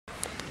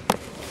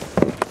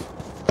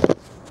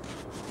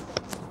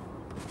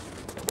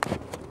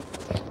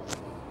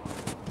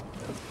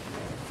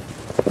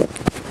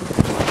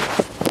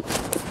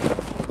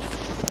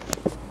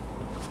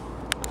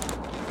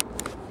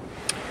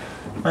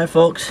Hi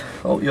folks,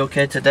 hope you're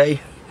okay today.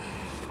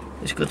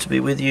 It's good to be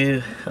with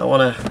you. I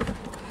want to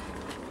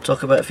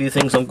talk about a few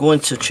things. I'm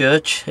going to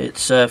church.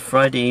 It's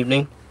Friday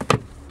evening,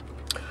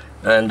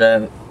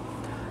 and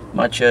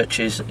my church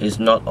is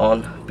not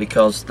on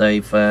because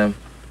they've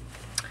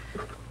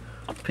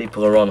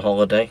people are on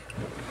holiday.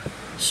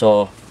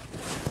 So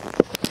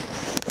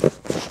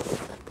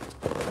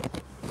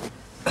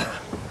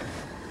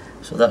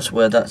that's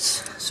where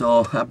that's.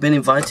 So I've been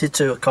invited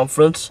to a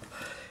conference.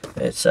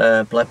 It's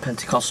a Black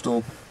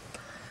Pentecostal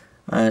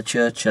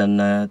church, and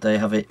they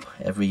have it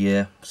every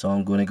year, so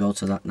I'm going to go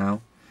to that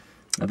now.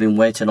 I've been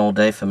waiting all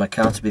day for my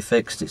car to be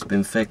fixed. It's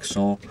been fixed,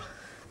 so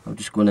I'm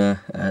just going to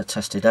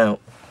test it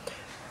out.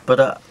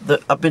 But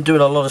I've been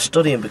doing a lot of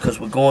studying because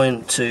we're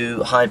going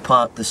to Hyde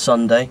Park this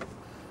Sunday,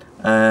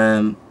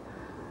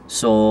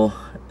 so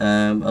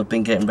I've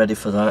been getting ready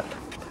for that.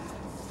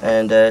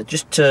 And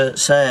just to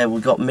say,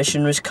 we've got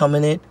missionaries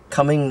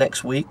coming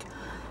next week.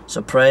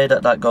 So pray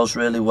that that goes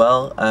really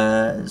well.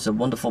 There's a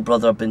wonderful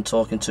brother I've been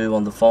talking to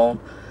on the phone,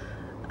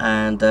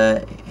 and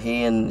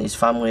he and his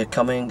family are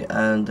coming,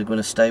 and they're going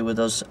to stay with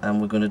us,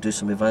 and we're going to do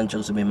some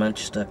evangelism in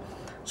Manchester.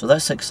 So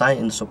that's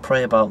exciting, so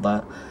pray about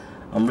that.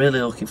 I'm really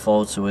looking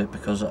forward to it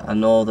because I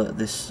know that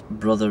this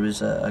brother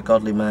is a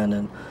godly man,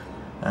 and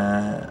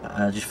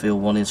I just feel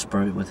one in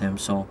spirit with him.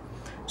 So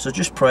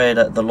just pray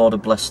that the Lord will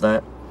bless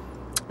that.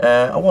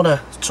 I want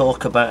to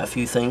talk about a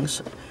few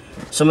things.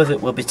 Some of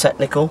it will be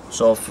technical,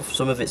 so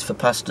some of it's for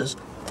pastors,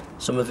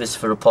 some of it's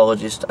for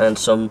apologists, and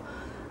some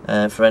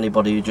for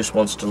anybody who just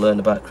wants to learn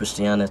about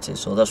Christianity.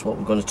 So that's what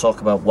we're going to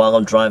talk about while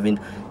I'm driving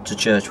to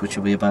church, which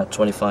will be about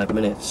 25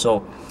 minutes.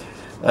 So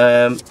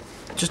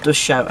just a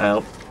shout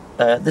out,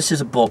 this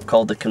is a book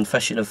called The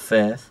Confession of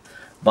Faith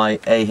by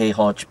A.H.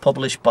 Hodge,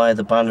 published by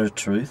the Banner of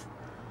Truth,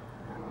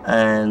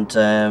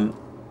 and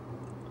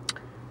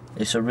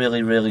it's a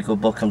really, really good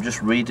book. I'm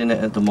just reading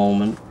it at the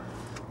moment.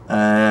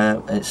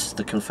 It's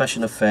The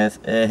Confession of Faith,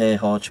 A.H.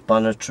 Hodge,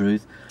 Banner of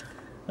Truth.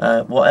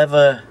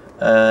 Whatever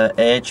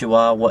age you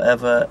are,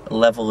 whatever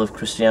level of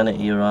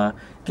Christianity you are,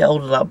 get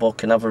hold of that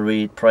book and have a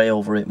read, pray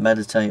over it,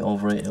 meditate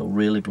over it. It'll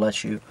really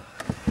bless you.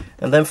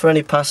 And then for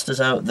any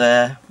pastors out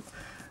there,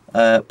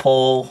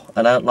 Paul,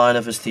 An Outline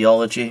of His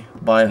Theology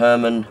by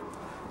Herman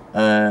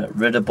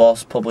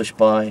Ridderbos, published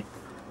by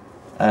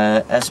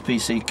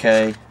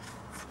SPCK.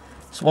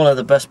 It's one of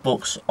the best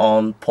books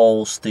on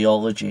Paul's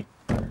theology.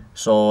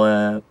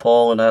 So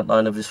Paul, An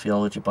Outline of His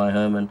Theology by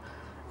Herman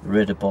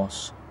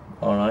Ridderbos.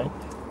 Alright.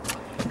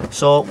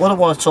 So what I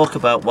want to talk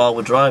about while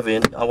we're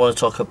driving, I want to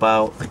talk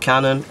about the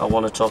Canon, I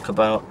want to talk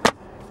about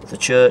the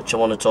church, I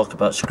want to talk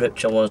about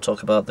scripture, I want to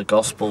talk about the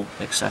gospel,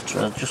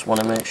 etc. I just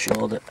want to make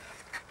sure that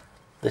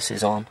this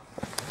is on.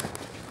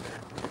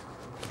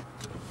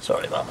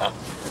 Sorry about that.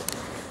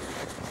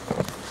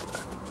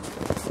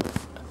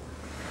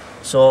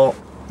 So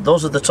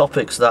those are the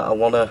topics that I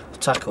want to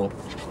tackle.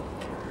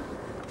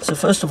 So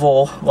first of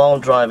all, while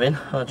I'm driving,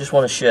 I just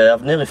want to share,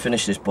 I've nearly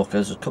finished this book.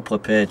 There's a couple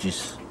of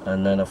pages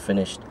and then I've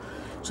finished.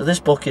 So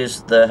this book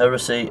is The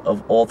Heresy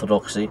of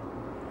Orthodoxy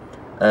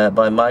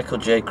by Michael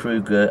J.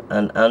 Kruger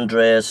and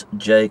Andreas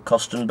J.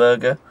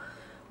 Kostenberger,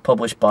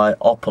 published by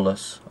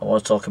Opulus. I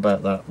want to talk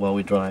about that while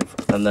we drive,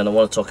 and then I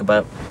want to talk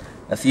about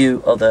a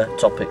few other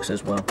topics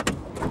as well.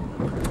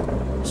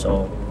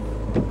 So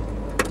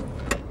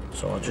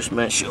I'll just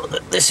make sure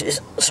that this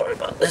is, sorry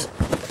about this.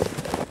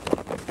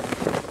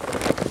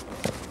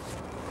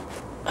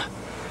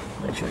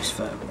 Make sure it's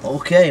firm.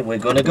 Okay, we're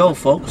going to go,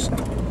 folks.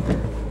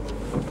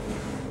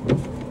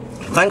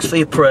 Thanks for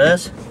your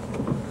prayers.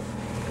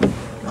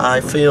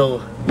 I feel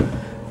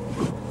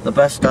the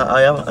best.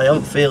 I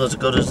haven't feel as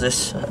good as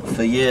this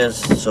for years,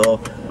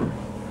 so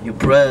your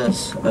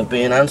prayers are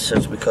being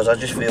answered because I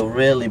just feel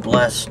really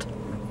blessed,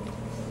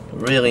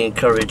 really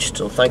encouraged.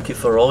 So thank you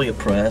for all your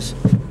prayers.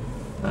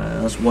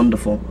 That's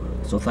wonderful.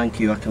 So thank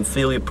you. I can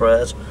feel your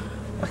prayers.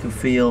 I can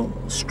feel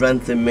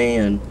strength in me,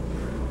 and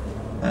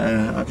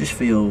I just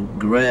feel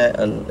great,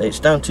 and it's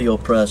down to your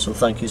prayers, so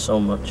thank you so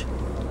much.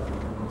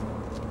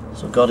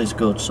 So God is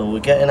good. So we're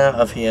getting out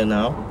of here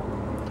now.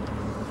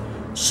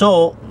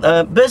 So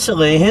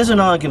basically, here's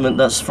an argument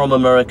that's from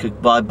America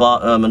by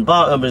Bart Ehrman.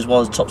 Bart Ehrman is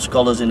one of the top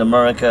scholars in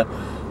America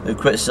who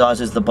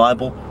criticizes the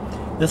Bible.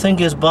 The thing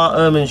is, Bart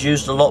Ehrman's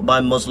used a lot by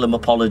Muslim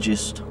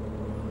apologists.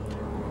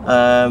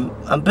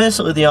 And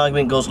basically the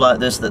argument goes like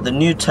this, that the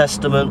New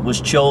Testament was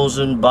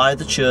chosen by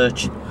the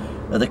church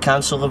at the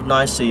Council of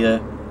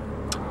Nicaea.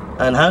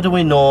 And how do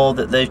we know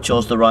that they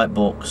chose the right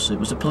books? It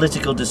was a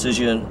political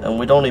decision, and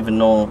we don't even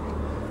know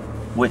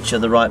which are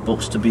the right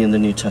books to be in the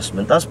New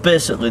Testament. That's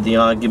basically the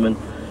argument.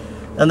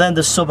 And then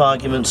there's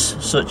sub-arguments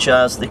such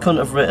as they couldn't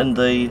have written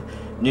the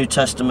New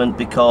Testament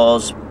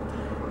because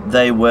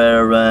they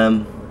were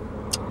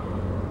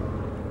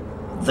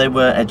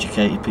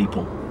educated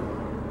people.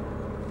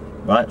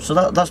 Right? So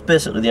that's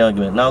basically the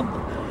argument. Now,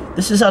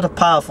 this has had a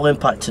powerful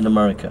impact in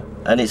America,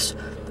 and it's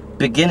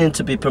beginning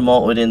to be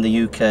promoted in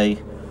the UK.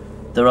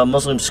 There are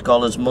Muslim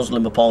scholars,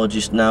 Muslim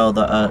apologists now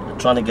that are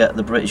trying to get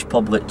the British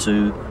public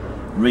to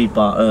read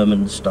Bart Ehrman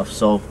and stuff.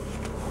 So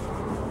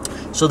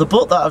So the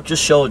book that I've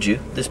just showed you,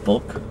 this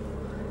book,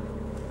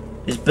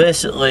 is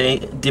basically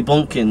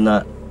debunking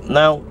that.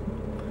 Now,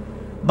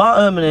 Bart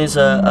Ehrman is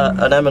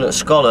an eminent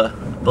scholar,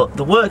 but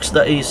the works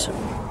that he's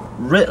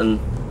written,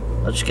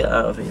 I'll just get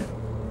out of here.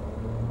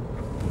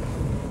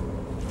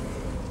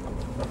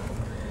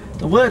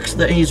 The works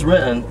that he's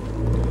written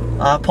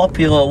are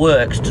popular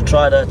works to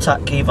try to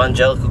attack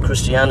evangelical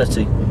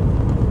Christianity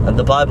and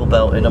the Bible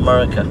Belt in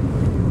America.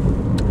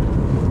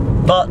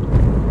 But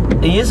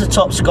he is a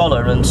top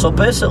scholar, and so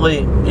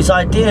basically his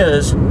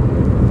ideas,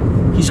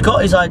 he's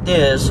got his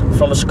ideas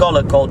from a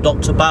scholar called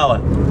Dr.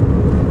 Bauer.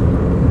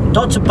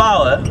 Dr.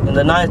 Bauer in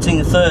the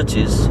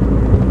 1930s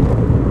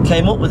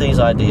came up with these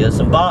ideas,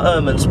 and Bart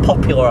Ehrman's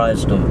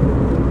popularized them.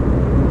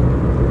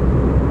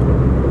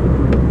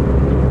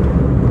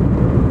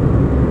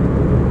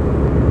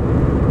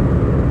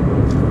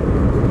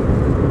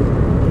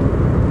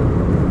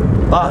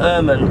 Bart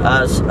Ehrman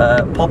has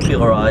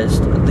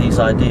popularized these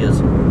ideas,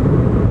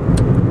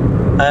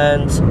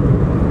 and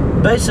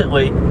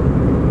basically,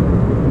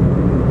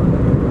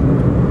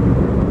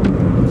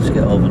 let's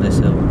get over this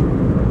hill.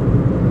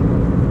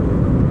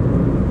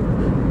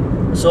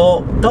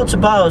 So Dr.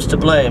 Bauer's to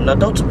blame. Now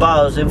Dr.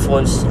 Bauer's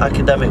influenced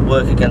academic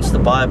work against the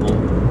Bible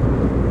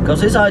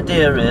because his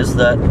idea is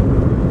that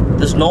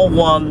there's no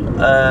one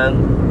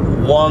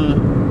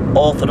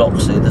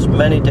orthodoxy. There's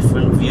many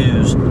different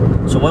views.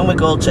 So when we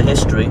go to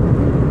history,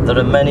 there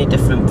are many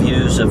different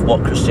views of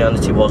what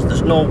Christianity was.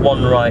 There's no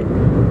one right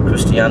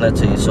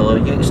Christianity. So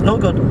it's no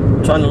good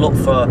trying to look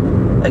for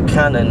a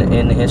canon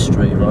in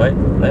history, right?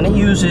 And he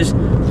uses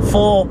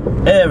 4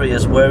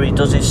 areas where he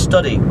does his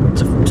study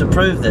to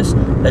prove this.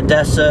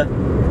 Edessa,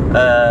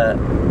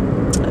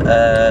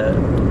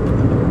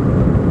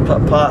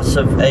 parts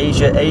of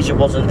Asia. Asia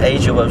wasn't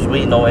Asia as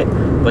we know it,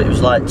 but it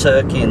was like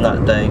Turkey in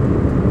that day,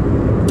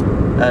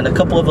 and a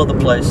couple of other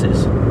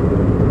places.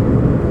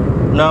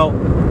 Now,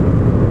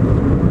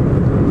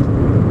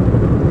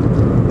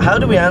 how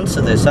do we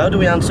answer this? How do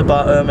we answer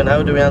Bart Ehrman?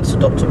 How do we answer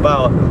Dr.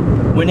 Bauer?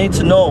 We need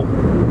to know,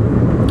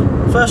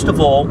 first of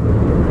all,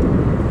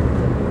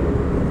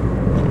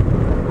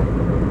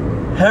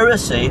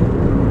 heresy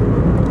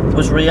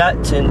was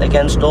reacting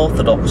against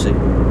orthodoxy.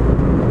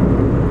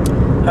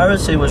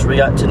 Heresy was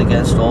reacting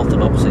against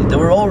orthodoxy. They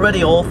were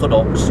already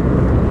orthodox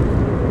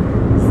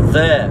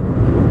there.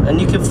 And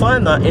you can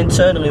find that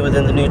internally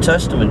within the New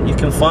Testament. You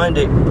can find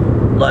it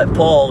like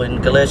Paul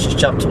in Galatians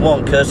chapter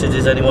 1, cursed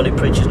is anyone who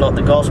preaches not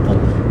the gospel.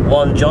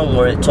 1 John,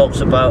 where it talks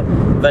about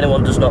if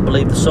anyone does not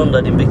believe the Son,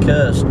 let him be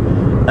cursed.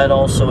 And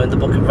also in the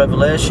book of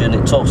Revelation,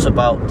 it talks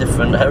about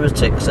different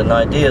heretics and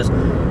ideas.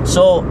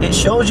 So it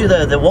shows you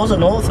there was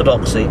an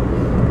orthodoxy,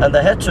 and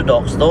the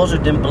heterodox, those who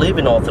didn't believe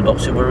in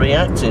orthodoxy, were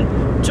reacting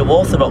to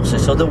orthodoxy.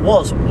 So there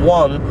was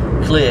one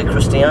clear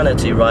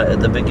Christianity right at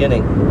the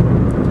beginning.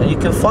 And you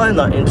can find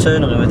that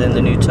internally within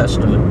the New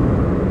Testament.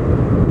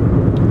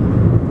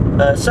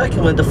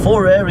 Secondly, the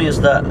 4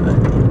 areas that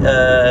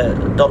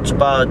Dr.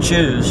 Bauer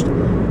chose,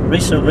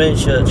 recent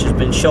research has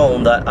been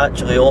shown that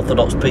actually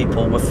Orthodox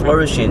people were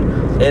flourishing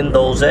in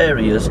those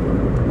areas,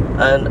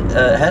 and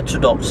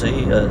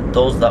heterodoxy,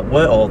 those that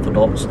weren't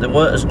Orthodox, they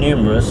weren't as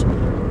numerous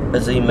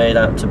as he made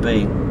out to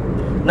be.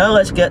 Now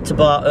let's get to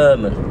Bart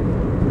Ehrman.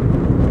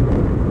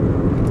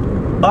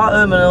 Bart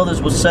Ehrman and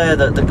others would say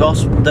that the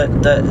gospel,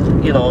 that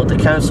you know, the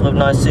Council of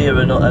Nicaea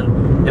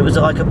and it was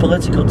like a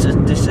political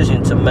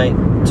decision to make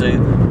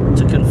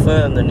to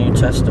confirm the New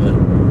Testament.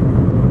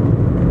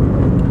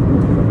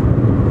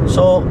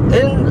 So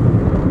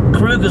in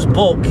Kruger's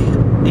book,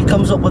 he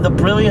comes up with a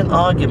brilliant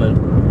argument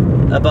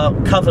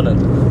about covenant.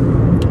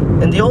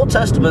 In the Old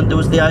Testament, there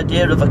was the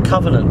idea of a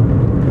covenant,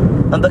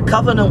 and the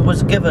covenant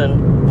was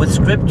given with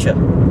Scripture.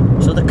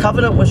 So the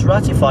covenant was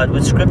ratified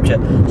with Scripture.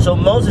 So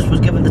Moses was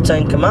given the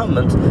 10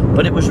 Commandments,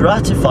 but it was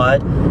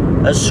ratified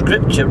as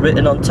Scripture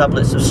written on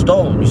tablets of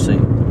stone, you see.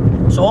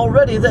 So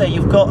already there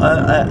you've got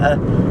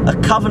a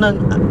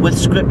covenant with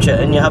Scripture,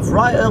 and you have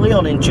right early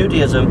on in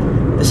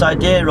Judaism this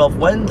idea of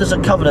when there's a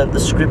covenant,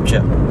 there's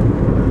Scripture.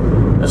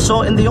 And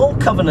so in the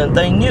Old Covenant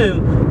they knew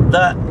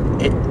that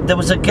there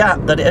was a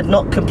gap, that it had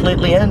not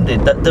completely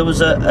ended, that there was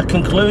a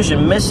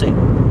conclusion missing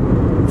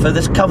for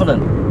this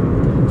covenant.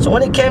 So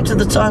when it came to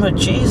the time of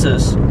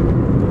Jesus,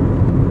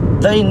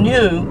 they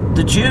knew,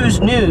 the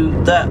Jews knew,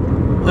 that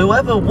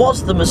whoever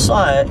was the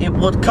Messiah, it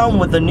would come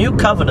with a new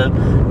covenant,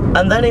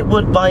 and then it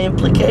would by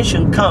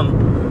implication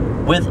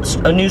come with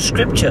a new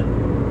Scripture.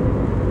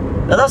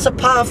 Now that's a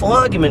powerful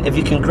argument if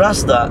you can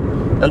grasp that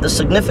and the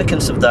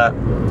significance of that.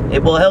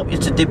 It will help you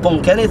to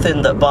debunk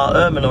anything that Bart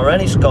Ehrman or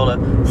any scholar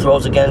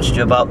throws against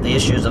you about the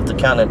issues of the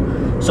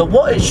canon. So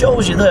what it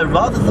shows you there,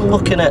 rather than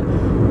looking at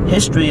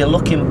history and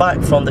looking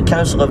back from the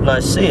Council of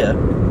Nicaea,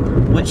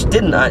 which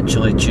didn't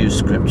actually choose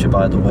Scripture,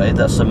 by the way,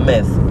 that's a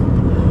myth,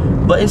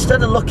 but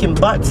instead of looking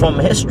back from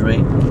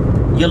history,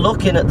 you're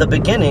looking at the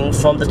beginning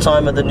from the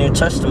time of the New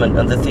Testament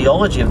and the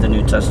theology of the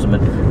New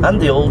Testament and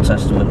the Old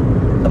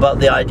Testament about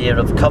the idea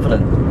of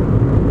covenant.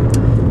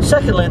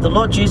 Secondly, the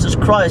Lord Jesus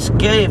Christ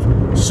gave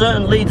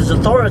certain leaders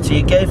authority.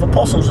 He gave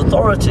apostles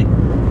authority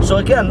So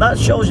again, that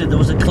shows you there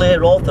was a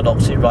clear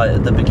orthodoxy right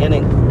at the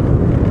beginning.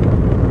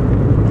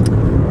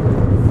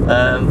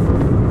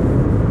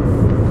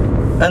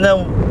 And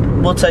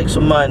then we'll take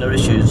some minor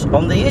issues.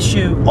 On the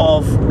issue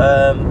of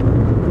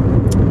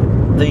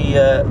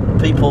the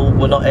people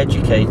were not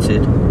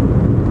educated,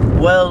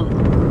 well,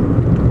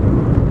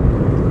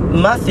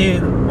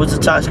 Matthew was a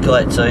tax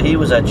collector, he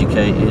was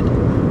educated.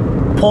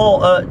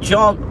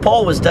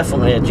 Paul was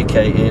definitely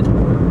educated,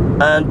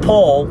 and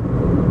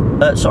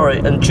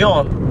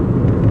John,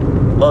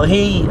 well,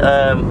 he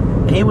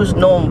was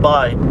known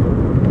by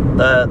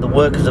the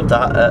workers of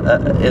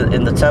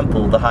in the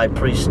temple, the high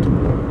priest.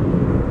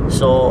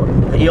 So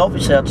he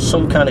obviously had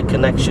some kind of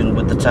connection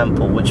with the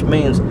temple, which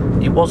means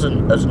he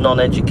wasn't as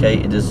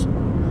non-educated as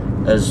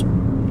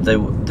they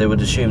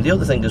would assume. The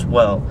other thing as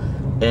well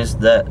is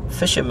that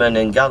fishermen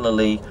in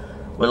Galilee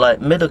were like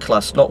middle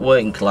class, not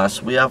working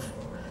class. We have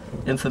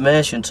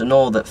information to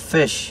know that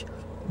fish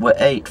were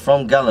ate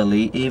from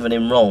Galilee, even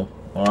in Rome.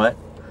 All right.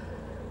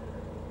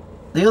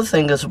 The other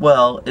thing as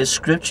well is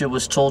scripture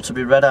was told to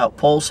be read out.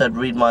 Paul said,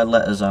 read my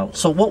letters out.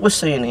 So what we're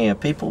seeing here,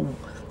 people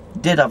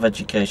did have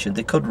education,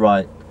 they could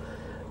write.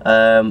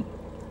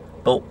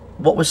 But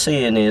what we're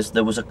seeing is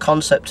there was a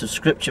concept of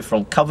scripture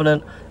from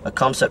covenant, a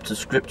concept of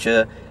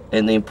scripture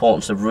in the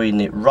importance of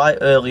reading it. Right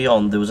early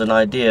on, there was an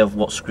idea of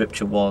what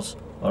scripture was.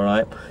 All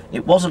right.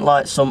 It wasn't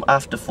like some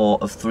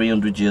afterthought of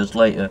 300 years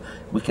later.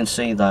 We can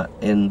see that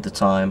in the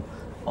time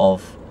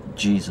of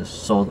Jesus.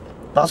 So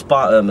that's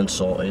Bart Ehrman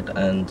sorted,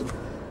 and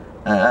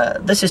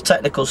this is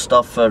technical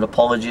stuff for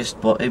apologists,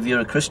 but if you're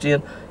a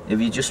Christian,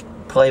 if you just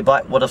play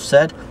back what I've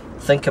said,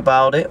 think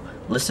about it,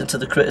 listen to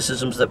the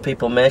criticisms that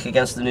people make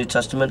against the New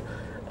Testament,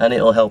 and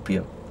it'll help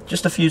you.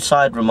 Just a few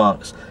side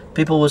remarks.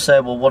 People will say,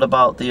 well, what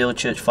about the early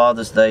church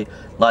fathers? They,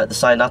 like the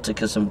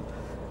Sinaiticus and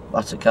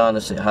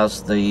Vaticanus, it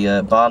has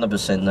the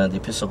Barnabas in there, the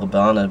Epistle of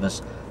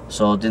Barnabas,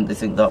 so didn't they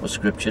think that was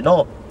scripture?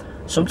 No,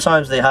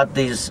 sometimes they had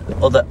these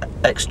other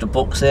extra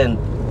books in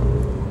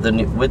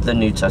with the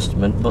New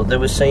Testament, but they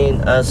were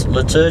seen as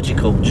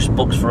liturgical, just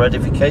books for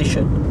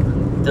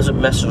edification. It doesn't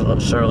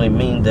necessarily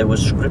mean they were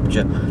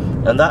scripture,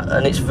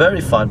 and it's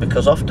verified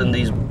because often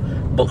these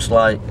books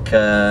like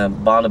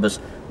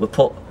Barnabas were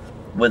put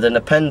with an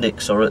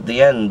appendix or at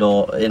the end,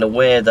 or in a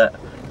way that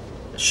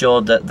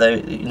showed that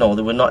they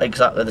were not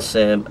exactly the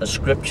same as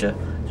scripture,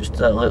 just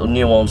a little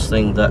nuance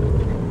thing that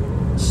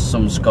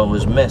some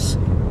scholars miss.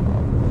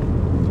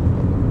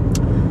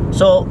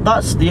 So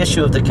that's the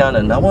issue of the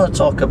canon. I want to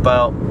talk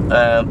about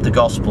the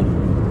gospel,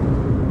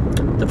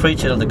 the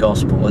preaching of the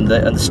gospel, and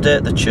the state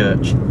of the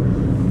church.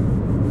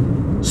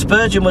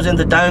 Spurgeon was in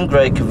the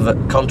downgrade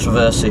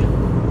controversy,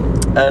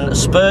 and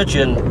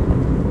Spurgeon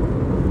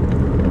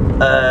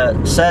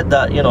said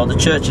that the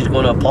church is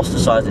going to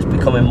apostatize. It's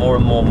becoming more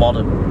and more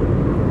modern,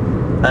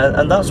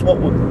 and that's what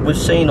we've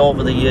seen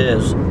over the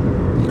years.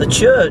 The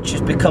church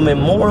is becoming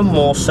more and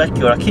more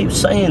secular. I keep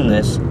saying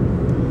this,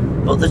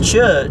 but the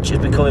church is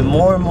becoming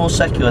more and more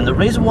secular, and the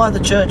reason why the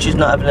church is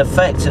not having an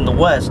effect in the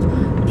West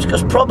is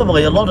because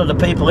probably a lot of the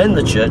people in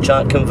the church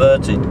aren't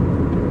converted,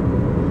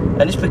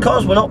 and it's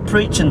because we're not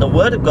preaching the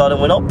Word of God,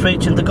 and we're not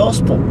preaching the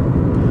gospel.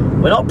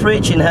 We're not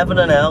preaching heaven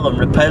and hell and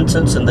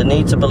repentance and the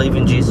need to believe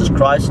in Jesus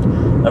Christ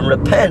and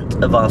repent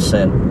of our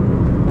sin.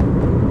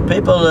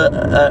 People,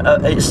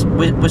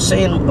 we're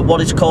seeing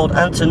what is called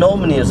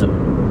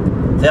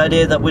antinomianism, the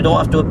idea that we don't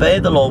have to obey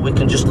the law, we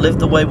can just live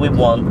the way we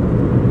want,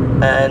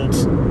 and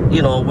we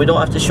don't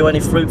have to show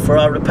any fruit for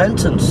our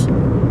repentance.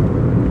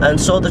 And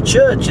so the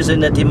church is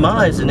in a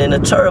demise and in a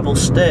terrible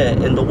state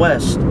in the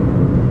West.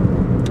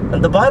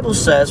 And the Bible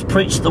says,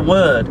 preach the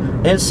word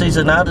in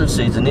season, out of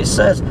season. It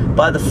says,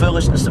 by the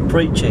foolishness of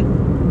preaching.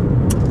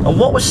 And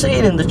what we're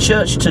seeing in the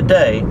church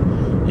today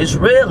is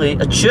really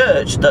a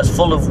church that's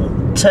full of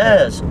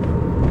tares.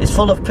 It's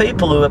full of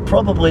people who are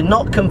probably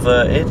not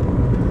converted,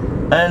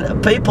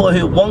 and people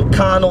who want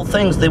carnal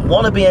things. They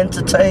want to be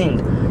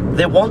entertained.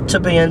 They want to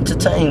be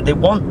entertained. They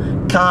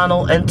want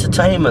carnal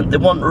entertainment. They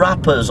want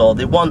rappers, or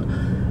they want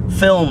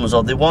films,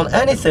 or they want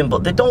anything,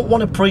 but they don't want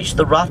to preach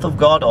the wrath of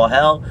God or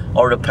hell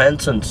or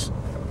repentance.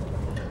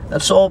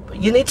 And so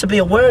you need to be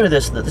aware of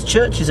this, that the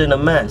church is in a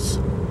mess.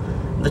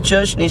 The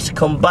church needs to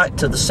come back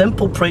to the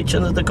simple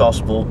preaching of the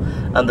gospel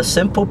and the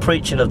simple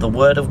preaching of the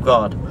word of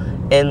God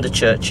in the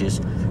churches,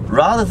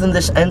 rather than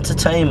this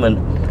entertainment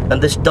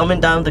and this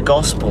dumbing down the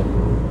gospel.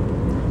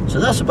 So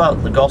that's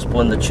about the gospel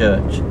in the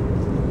church.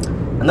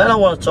 And then I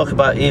want to talk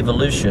about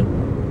evolution.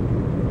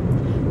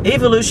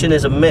 Evolution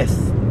is a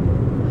myth.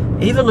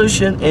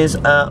 Evolution is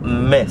a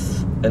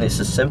myth, and it's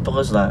as simple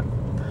as that.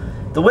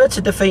 The way to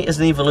defeat as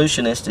an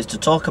evolutionist is to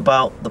talk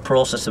about the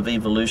process of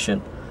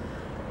evolution.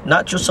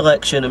 Natural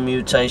selection and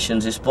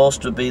mutations is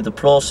supposed to be the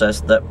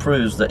process that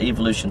proves that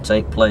evolution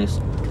takes place.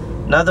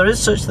 Now, there is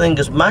such thing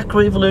as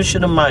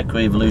macroevolution and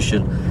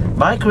microevolution.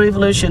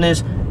 Microevolution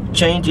is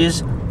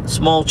changes,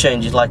 small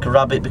changes, like a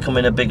rabbit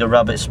becoming a bigger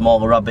rabbit,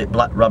 smaller rabbit,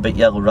 black rabbit,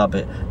 yellow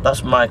rabbit.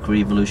 That's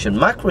microevolution.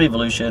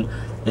 Macroevolution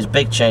is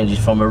big changes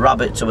from a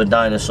rabbit to a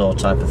dinosaur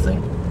type of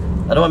thing.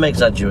 I know I'm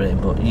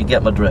exaggerating, but you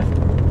get my drift.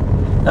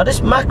 Now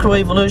this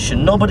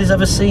macroevolution, nobody's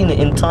ever seen it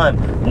in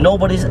time.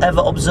 Nobody's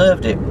ever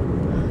observed it.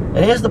 And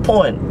here's the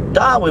point.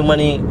 Darwin, when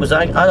he was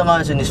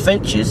analysing his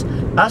finches,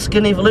 asked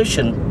an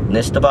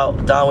evolutionist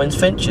about Darwin's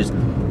finches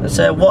and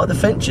said, what are the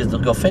finches? They'll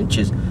go,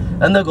 finches.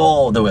 And they'll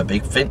go, oh, there were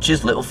big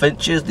finches, little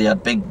finches, they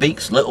had big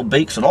beaks, little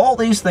beaks, and all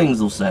these things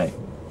they'll say.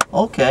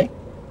 Okay.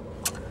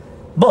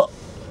 But,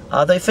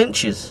 are they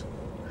finches?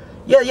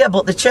 Yeah,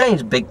 but they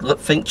changed. Big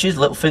finches,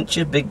 little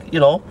finches, big, you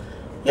know.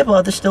 Yeah, but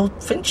are they still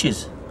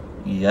finches?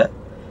 Yeah,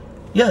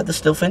 they're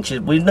still finches.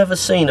 We've never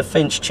seen a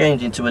finch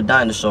change into a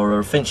dinosaur or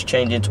a finch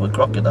change into a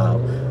crocodile.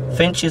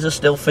 Finches are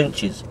still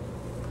finches.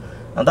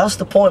 And that's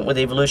the point with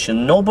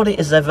evolution. Nobody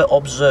has ever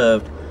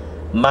observed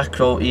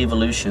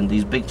macroevolution,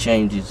 these big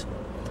changes.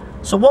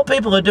 So what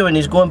people are doing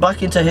is going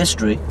back into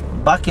history,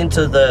 back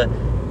into the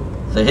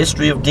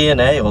history of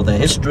DNA, or the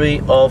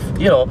history of,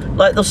 you know,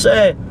 like they'll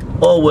say,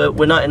 oh, we're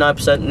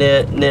 99%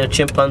 near a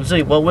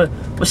chimpanzee. Well, we're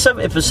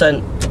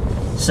 70%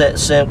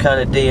 same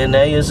kind of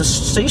DNA as a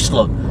sea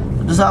slug.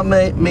 Does that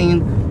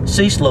mean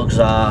sea slugs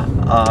are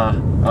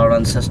our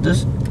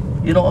ancestors?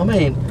 You know what I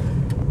mean?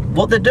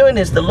 What they're doing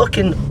is they're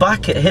looking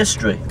back at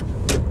history,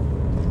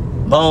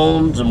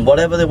 bones and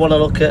whatever they want to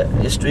look at,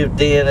 history of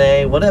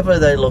DNA, whatever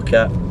they look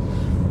at,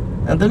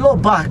 and they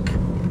look back.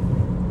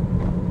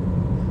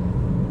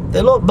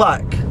 They look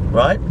back,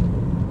 right?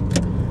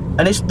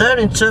 And it's their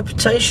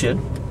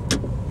interpretation.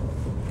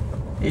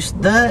 It's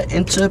their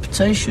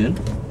interpretation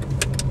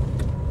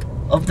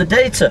of the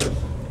data,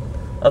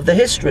 of the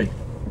history.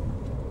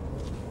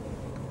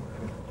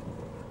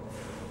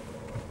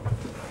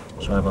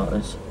 Sorry about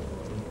this.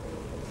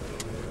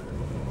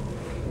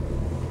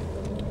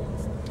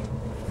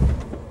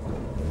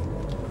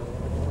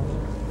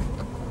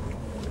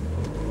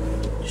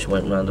 Just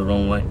went round the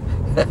wrong way.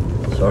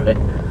 Sorry.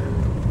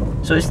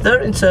 So it's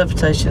their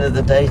interpretation of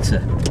the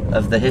data,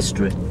 of the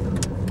history.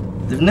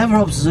 They've never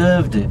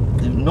observed it.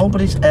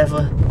 Nobody's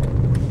ever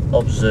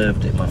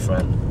observed it, my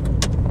friend.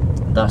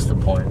 That's the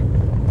point.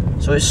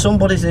 So it's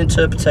somebody's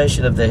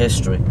interpretation of the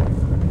history.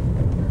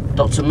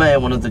 Dr. Mayer,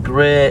 one of the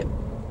great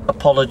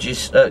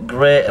apologists,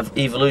 great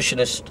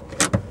evolutionist,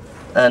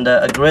 and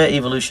a great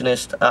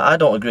evolutionist. I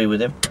don't agree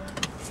with him,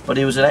 but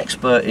he was an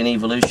expert in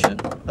evolution,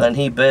 and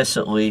he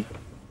basically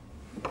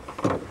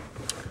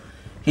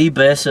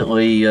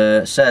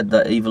said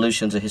that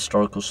evolution's a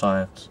historical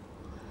science.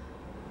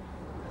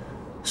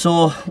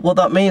 So what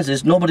that means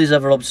is nobody's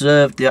ever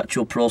observed the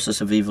actual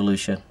process of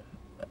evolution,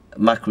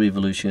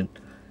 macroevolution.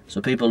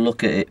 So people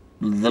look at it,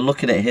 they're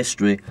looking at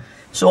history.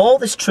 So all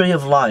this tree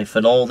of life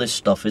and all this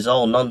stuff is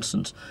all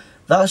nonsense.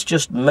 That's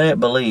just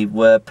make-believe,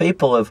 where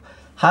people have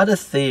had a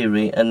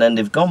theory and then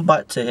they've gone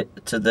back to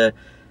the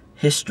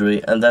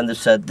history and then they've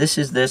said this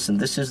is this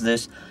and this is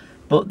this.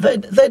 But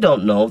they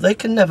don't know. They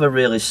can never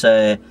really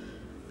say,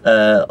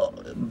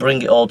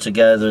 bring it all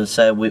together and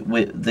say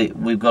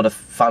we've got a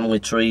family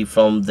tree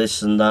from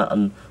this and that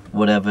and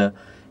whatever.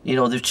 You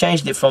know, they've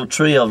changed it from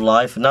tree of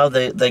life. Now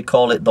they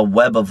call it the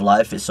web of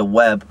life. It's a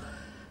web.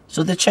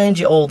 So they change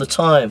it all the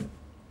time.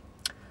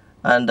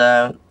 And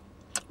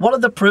one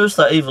of the proofs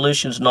that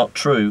evolution's not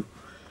true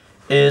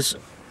is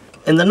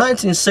in the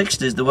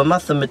 1960s there were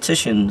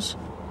mathematicians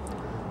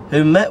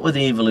who met with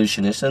the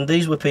evolutionists, and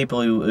these were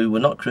people who were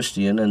not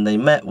Christian, and they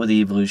met with the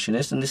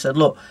evolutionists and they said,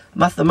 look,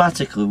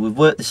 mathematically we've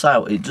worked this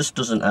out, it just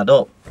doesn't add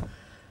up.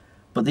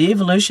 But the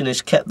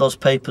evolutionists kept those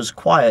papers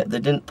quiet. They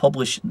didn't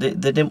publish, they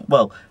didn't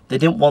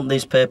want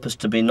these papers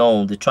to be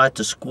known. They tried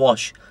to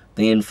squash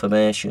the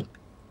information.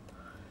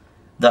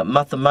 That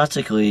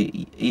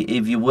mathematically,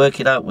 if you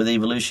work it out with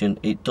evolution,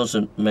 it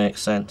doesn't make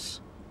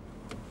sense.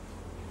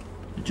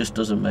 It just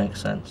doesn't make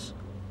sense.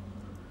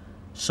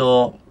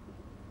 So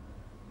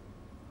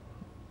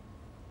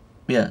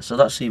yeah, so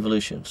that's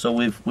evolution. So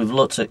we've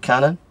looked at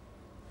Canon,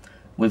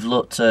 we've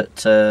looked at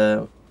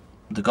the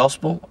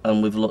gospel,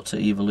 and we've looked at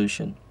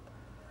evolution.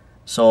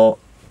 So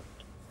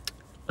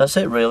that's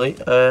it,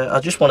 really. I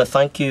just want to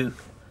thank you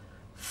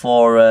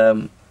for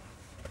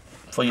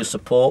your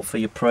support, for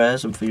your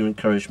prayers, and for your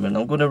encouragement.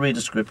 I'm going to read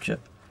a scripture,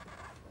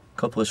 a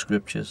couple of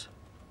scriptures.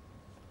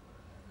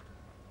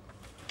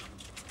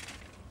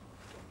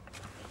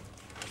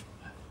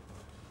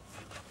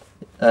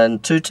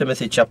 And 2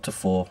 Timothy chapter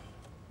 4.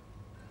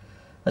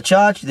 I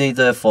charge thee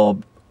therefore,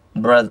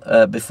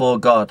 before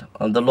God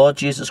and the Lord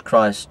Jesus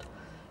Christ,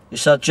 you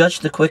shall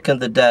judge the quick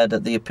and the dead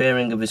at the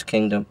appearing of his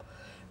kingdom.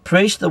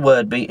 Preach the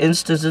word, be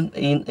instant,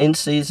 in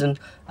season,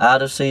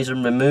 out of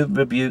season, remove,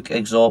 rebuke,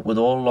 exhort with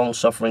all long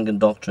suffering and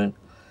doctrine.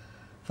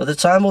 For the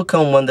time will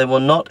come when they will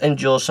not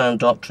endure sound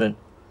doctrine,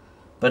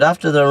 but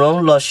after their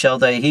own lust shall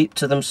they heap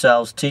to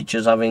themselves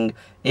teachers having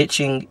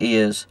itching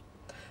ears,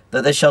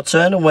 that they shall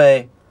turn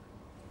away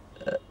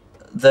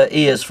their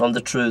ears from the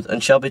truth,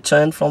 and shall be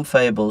turned from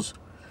fables.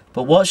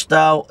 But watch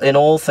thou in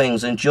all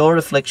things, endure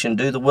affliction,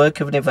 do the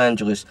work of an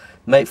evangelist,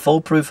 make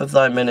full proof of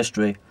thy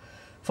ministry.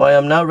 For I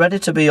am now ready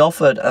to be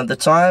offered, and the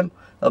time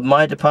of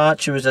my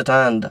departure is at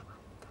hand.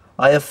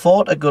 I have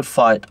fought a good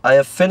fight, I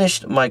have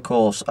finished my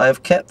course, I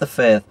have kept the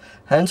faith.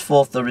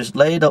 Henceforth there is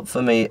laid up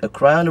for me a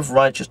crown of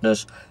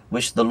righteousness,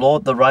 which the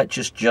Lord the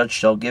righteous judge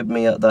shall give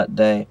me at that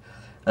day.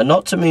 And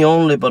not to me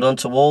only, but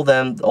unto all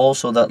them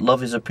also that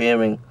love his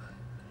appearing.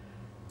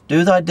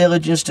 Do thy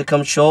diligence to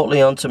come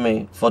shortly unto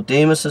me, for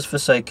Demas has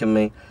forsaken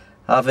me,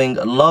 having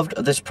loved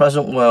this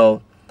present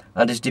world,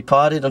 and is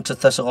departed unto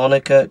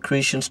Thessalonica,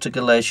 Crescens to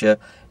Galatia,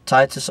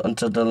 Titus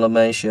unto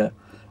Dalmatia.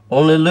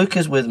 Only Luke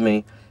is with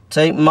me.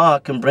 Take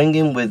Mark and bring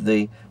him with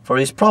thee, for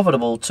he is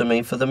profitable to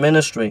me for the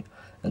ministry.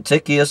 And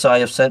Tychicus I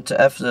have sent to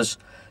Ephesus.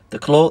 The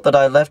cloak that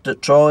I left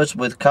at Troas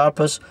with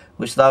Carpus,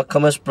 which thou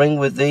comest, bring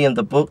with thee, and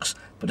the books,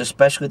 but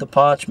especially the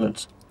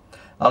parchments.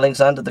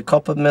 Alexander the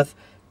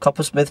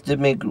coppersmith did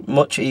me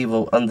much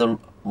evil, and the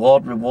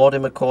Lord reward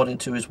him according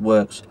to his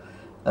works.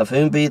 Of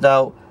whom be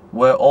thou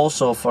were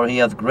also, for he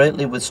hath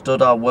greatly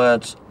withstood our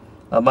words.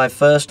 At my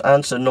first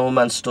answer no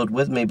man stood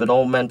with me, but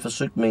all men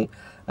forsook me.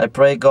 I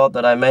pray God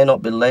that I may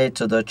not be laid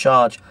to their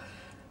charge.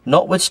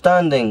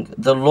 Notwithstanding,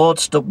 the Lord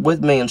stood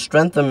with me and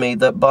strengthened me,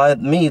 that by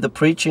me the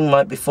preaching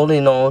might be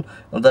fully known,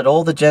 and that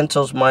all the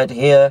Gentiles might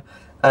hear,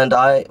 and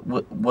I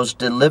was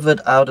delivered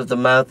out of the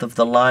mouth of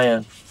the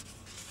lion.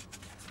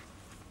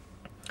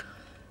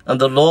 And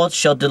the Lord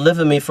shall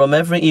deliver me from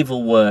every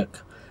evil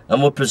work,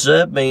 and will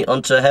preserve me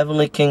unto a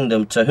heavenly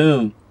kingdom, to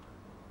whom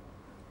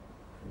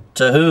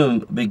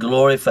be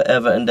glory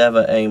forever and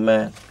ever.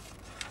 Amen.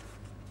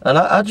 And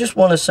I just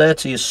want to say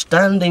to you,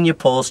 stand in your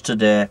post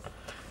today.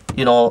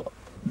 You know,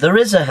 there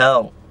is a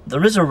hell,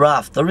 there is a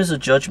wrath, there is a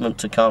judgment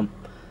to come.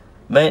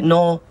 Make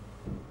no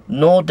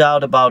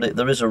doubt about it,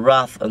 there is a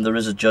wrath and there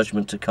is a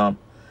judgment to come.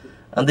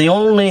 And the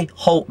only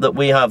hope that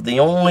we have, the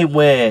only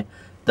way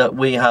that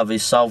we have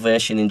is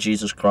salvation in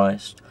Jesus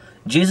Christ.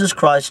 Jesus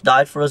Christ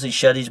died for us, he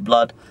shed his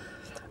blood.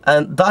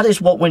 And that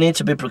is what we need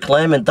to be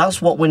proclaiming.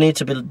 That's what we need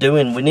to be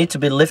doing. We need to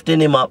be lifting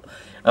him up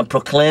and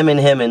proclaiming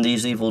him in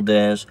these evil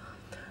days.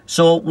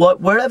 So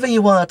wherever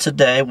you are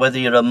today, whether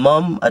you're a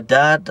mum, a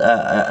dad,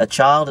 a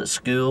child at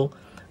school,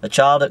 a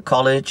child at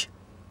college,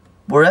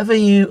 wherever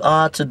you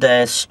are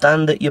today,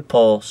 stand at your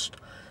post.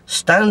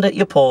 Stand at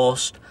your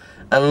post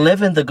and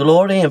live in the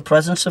glory and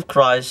presence of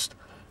Christ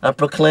and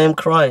proclaim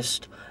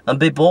Christ. And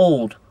be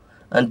bold.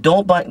 And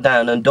don't back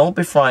down, and don't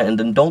be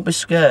frightened, and don't be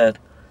scared.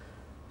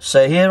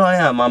 Say, here I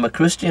am, I'm a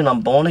Christian,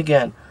 I'm born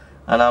again,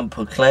 and I'm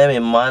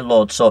proclaiming my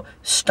Lord. So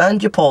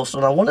stand your post.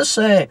 And I want to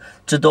say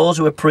to those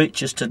who are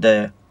preachers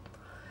today,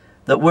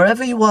 that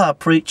wherever you are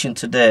preaching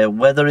today,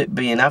 whether it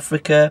be in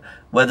Africa,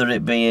 whether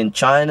it be in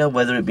China,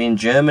 whether it be in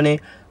Germany,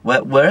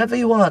 wherever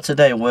you are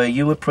today, where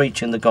you are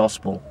preaching the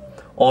gospel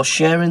or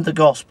sharing the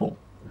gospel,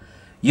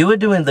 you are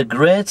doing the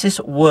greatest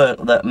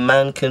work that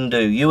man can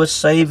do. You are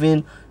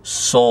saving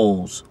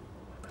souls.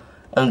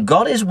 And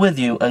God is with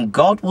you, and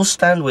God will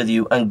stand with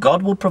you, and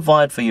God will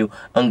provide for you,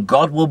 and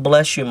God will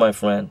bless you, my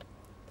friend.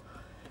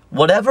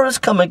 Whatever has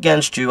come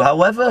against you,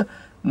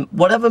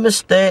 whatever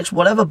mistakes,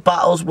 whatever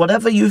battles,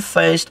 whatever you've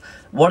faced,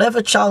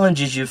 whatever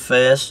challenges you've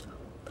faced,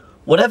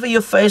 whatever you're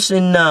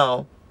facing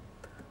now,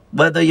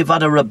 whether you've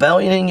had a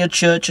rebellion in your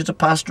church as a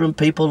pastor and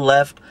people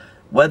left,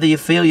 whether you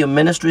feel your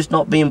ministry is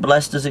not being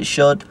blessed as it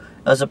should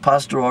as a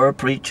pastor or a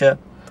preacher,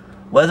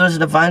 whether as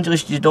an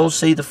evangelist you don't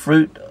see the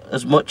fruit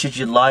as much as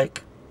you'd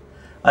like,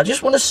 I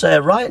just want to say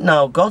right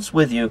now God's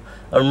with you,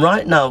 and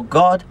right now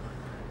God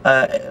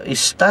is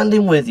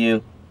standing with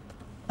you.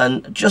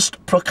 And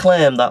just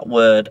proclaim that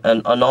word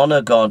and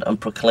honor God and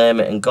proclaim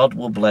it, and God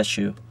will bless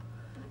you.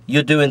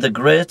 You're doing the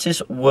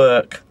greatest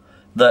work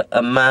that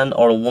a man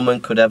or a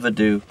woman could ever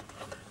do.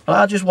 And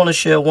I just want to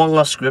share one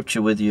last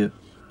scripture with you.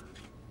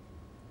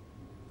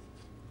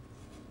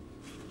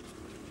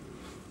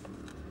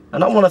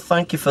 And I want to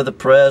thank you for the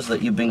prayers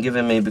that you've been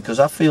giving me, because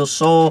I feel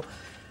so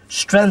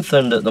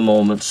strengthened at the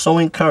moment, so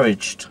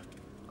encouraged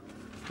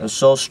and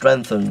so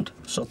strengthened.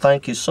 So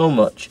thank you so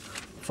much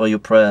for your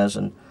prayers.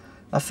 And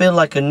I feel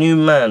like a new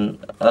man.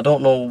 I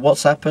don't know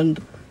what's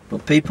happened,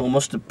 but people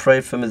must have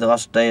prayed for me the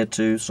last day or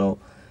two, so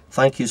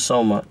thank you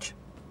so much.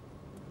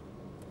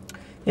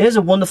 Here's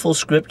a wonderful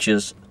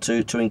scriptures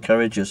to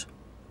encourage us.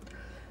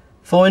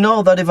 For we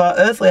know that if our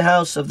earthly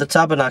house of the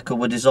tabernacle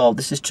were dissolved,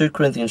 this is 2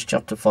 Corinthians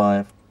chapter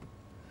 5,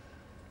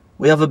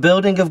 we have a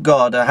building of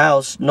God, a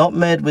house not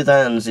made with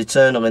hands,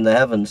 eternal in the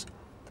heavens.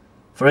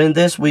 For in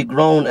this we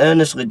groan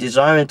earnestly,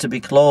 desiring to be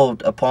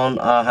clothed upon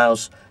our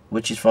house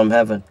which is from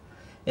heaven.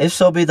 If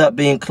so be that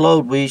being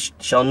clothed we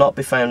shall not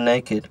be found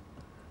naked.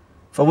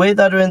 For we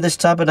that are in this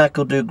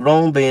tabernacle do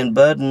groan, being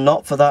burdened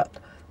not for that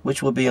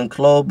which will be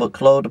unclothed, but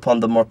clothed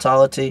upon the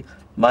mortality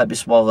might be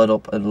swallowed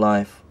up in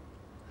life.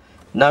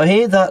 Now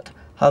he that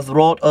hath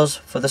wrought us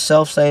for the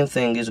selfsame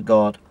thing is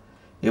God,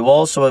 who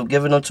also hath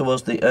given unto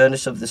us the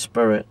earnest of the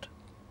Spirit.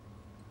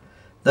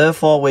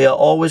 Therefore we are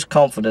always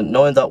confident,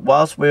 knowing that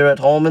whilst we are at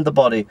home in the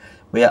body,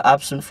 we are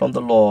absent from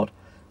the Lord.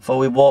 For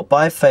we walk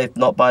by faith,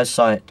 not by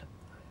sight.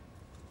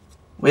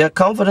 We are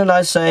confident,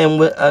 I say,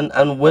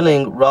 and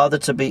willing rather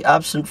to be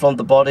absent from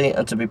the body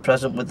and to be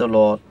present with the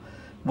Lord.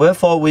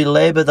 Wherefore we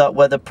labour that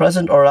whether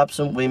present or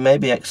absent we may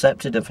be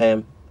accepted of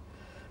him.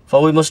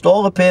 For we must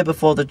all appear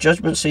before the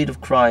judgment seat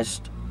of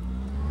Christ,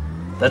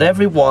 that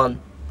every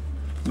one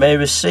may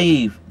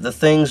receive the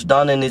things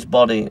done in his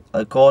body,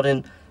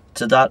 according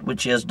to that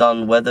which he has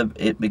done, whether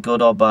it be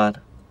good or bad.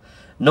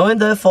 Knowing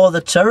therefore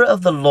the terror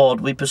of the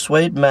Lord, we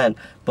persuade men,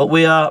 but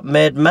we are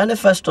made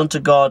manifest unto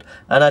God,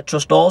 and I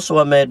trust also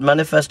are made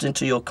manifest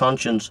into your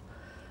conscience.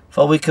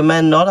 For we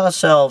commend not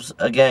ourselves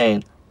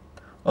again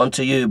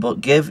unto you,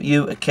 but give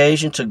you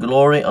occasion to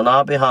glory on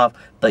our behalf,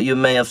 that you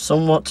may have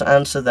somewhat to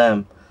answer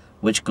them,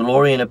 which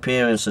glory in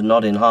appearance and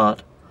not in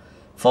heart.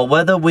 For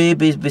whether we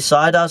be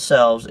beside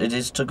ourselves, it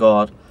is to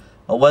God,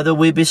 or whether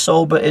we be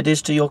sober, it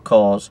is to your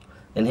cause.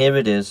 And here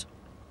it is.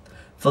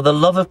 For the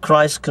love of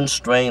Christ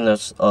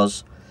constraineth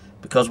us,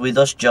 because we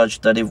thus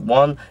judge that if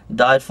one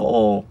died for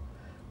all,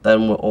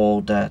 then we're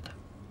all dead.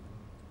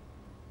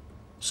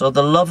 So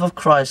the love of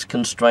Christ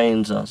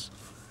constrains us.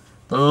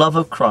 The love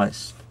of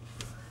Christ.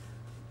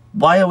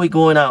 Why are we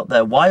going out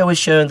there? Why are we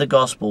sharing the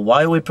gospel?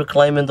 Why are we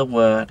proclaiming the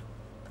word?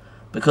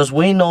 Because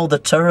we know the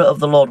terror of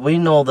the Lord. We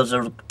know there's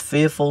a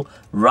fearful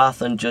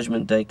wrath and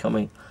judgment day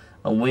coming.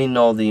 And we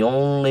know the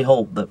only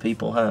hope that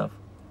people have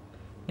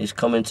is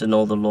coming to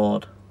know the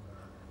Lord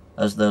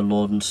as their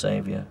Lord and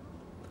Saviour.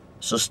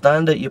 So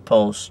stand at your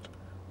post,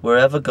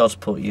 wherever God's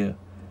put you,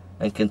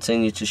 and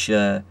continue to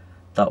share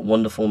that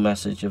wonderful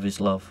message of his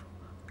love.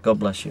 God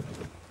bless you.